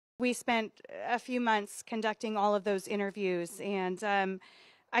We spent a few months conducting all of those interviews, and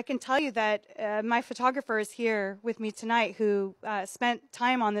I can tell you that my photographer is here with me tonight who spent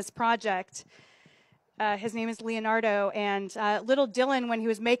time on this project. His name is Leonardo, and little Dylan, when he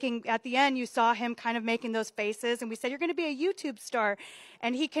was making, at the end, you saw him kind of making those faces, and we said, you're going to be a YouTube star.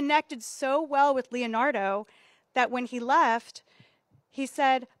 And he connected so well with Leonardo that when he left, he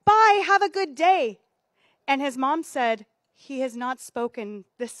said, bye, have a good day. And his mom said, he has not spoken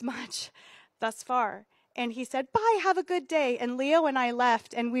this much thus far. And he said, bye, have a good day. And Leo and I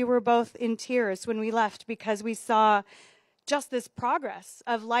left, and we were both in tears when we left because we saw just this progress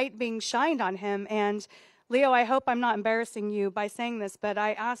of light being shined on him. And Leo, I hope I'm not embarrassing you by saying this, but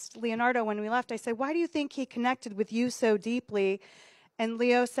I asked Leonardo when we left, I said, why do you think he connected with you so deeply? And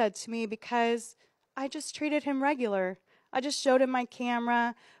Leo said to me, because I just treated him regular. I just showed him my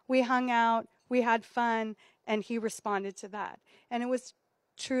camera, we hung out, we had fun, and he responded to that. And it was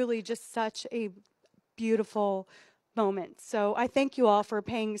truly just such a beautiful moment. So I thank you all for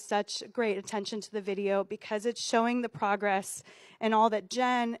paying such great attention to the video because it's showing the progress and all that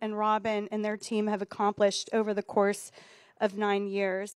Jen and Robin and their team have accomplished over the course of 9 years.